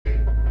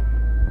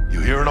You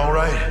hearing all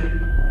right?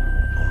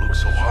 Don't look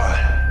so hot.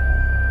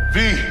 V!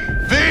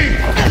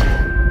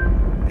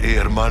 Hey,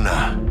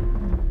 hermana.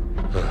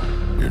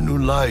 Your new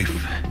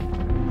life.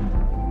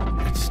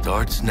 It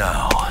starts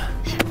now.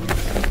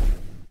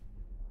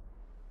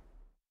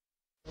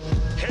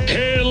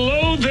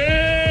 Hello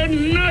there,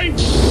 Night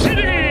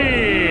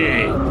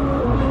City!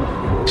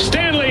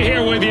 Stanley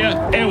here with you,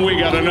 and we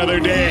got another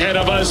day ahead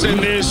of us in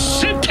this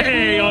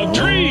city of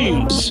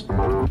dreams.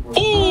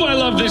 Ooh, I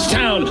love this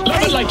town.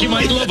 Love it like you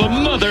might love a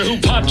mother who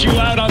popped you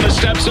out on the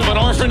steps of an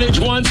orphanage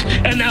once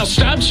and now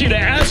stops you to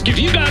ask if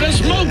you got a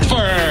smoke for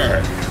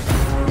her.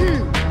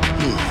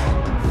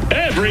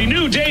 Every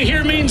new day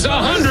here means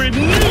 100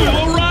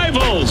 new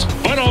arrivals,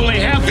 but only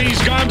half these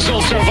gonks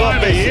will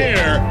survive a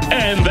year,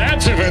 and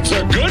that's if it's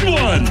a good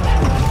one.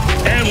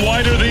 And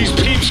why do these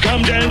peeps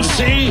come to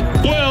NC?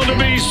 Well, to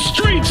be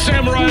street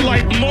samurai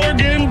like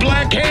Morgan,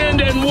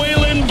 Blackhand, and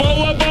Waylon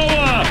Boa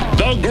Boa.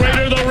 The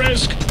greater the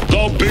risk,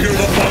 the bigger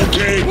the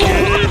bounty,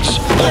 kids.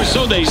 Or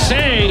so they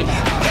say.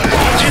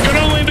 But you can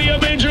only be a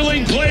major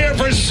league player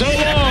for so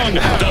long.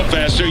 The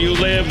faster you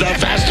live, the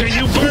faster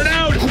you burn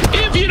out.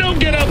 If you don't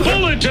get a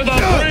bullet to the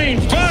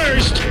brain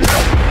first.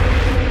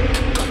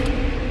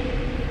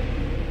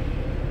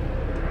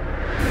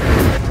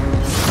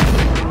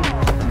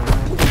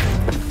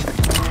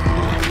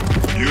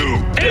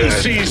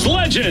 NC's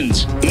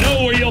legends.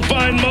 Know where you'll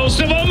find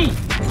most of them?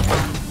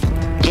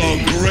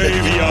 The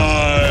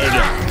graveyard.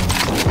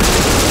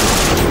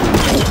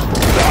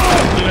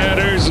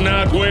 Matters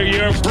not where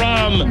you're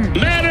from.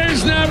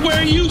 Matters not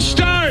where you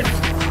start.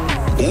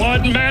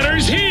 What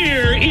matters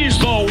here is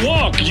the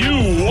walk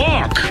you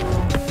walk.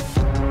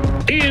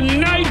 In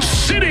Night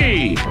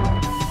City,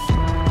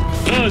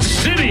 the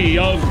city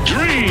of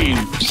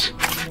dreams.